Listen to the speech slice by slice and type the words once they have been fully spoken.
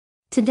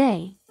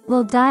Today,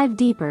 we'll dive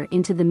deeper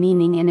into the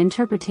meaning and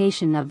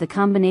interpretation of the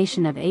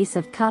combination of Ace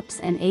of Cups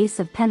and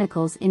Ace of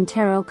Pentacles in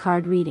tarot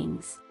card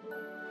readings.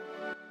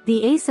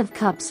 The Ace of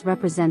Cups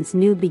represents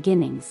new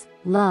beginnings,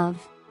 love,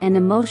 and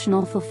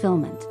emotional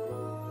fulfillment.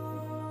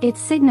 It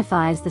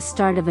signifies the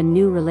start of a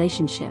new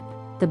relationship,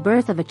 the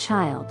birth of a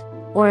child,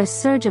 or a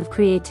surge of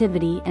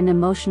creativity and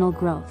emotional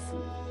growth.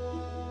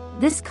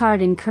 This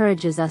card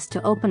encourages us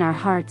to open our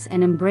hearts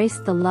and embrace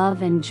the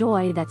love and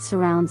joy that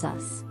surrounds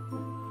us.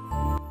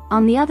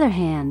 On the other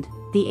hand,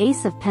 the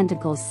Ace of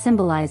Pentacles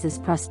symbolizes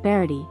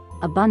prosperity,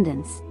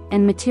 abundance,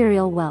 and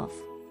material wealth.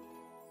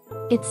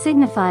 It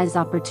signifies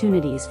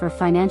opportunities for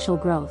financial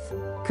growth,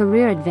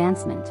 career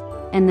advancement,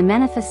 and the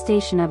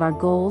manifestation of our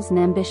goals and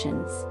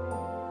ambitions.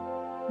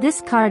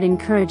 This card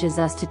encourages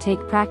us to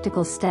take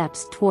practical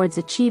steps towards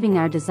achieving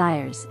our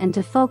desires and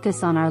to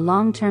focus on our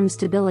long-term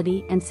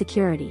stability and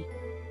security.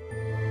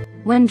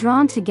 When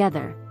drawn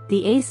together,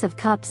 the Ace of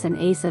Cups and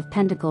Ace of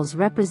Pentacles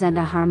represent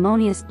a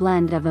harmonious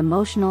blend of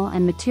emotional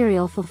and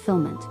material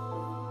fulfillment.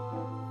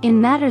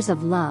 In matters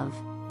of love,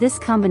 this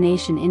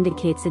combination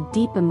indicates a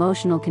deep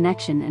emotional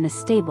connection and a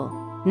stable,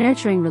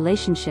 nurturing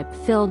relationship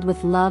filled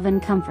with love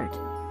and comfort.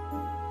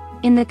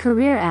 In the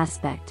career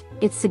aspect,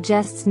 it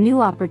suggests new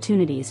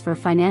opportunities for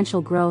financial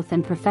growth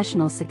and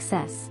professional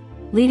success,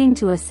 leading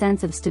to a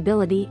sense of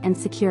stability and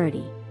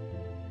security.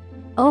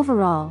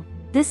 Overall,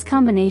 this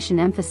combination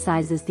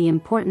emphasizes the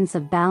importance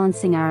of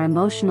balancing our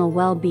emotional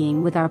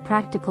well-being with our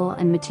practical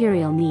and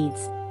material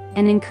needs,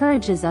 and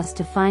encourages us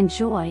to find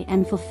joy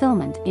and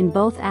fulfillment in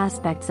both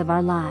aspects of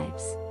our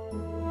lives.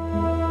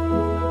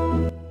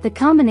 The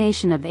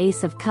combination of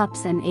Ace of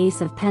Cups and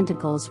Ace of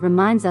Pentacles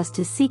reminds us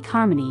to seek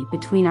harmony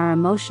between our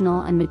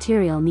emotional and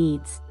material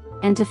needs,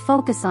 and to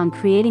focus on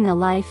creating a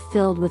life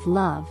filled with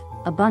love,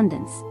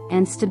 abundance,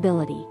 and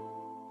stability.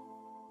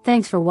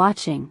 Thanks for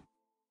watching.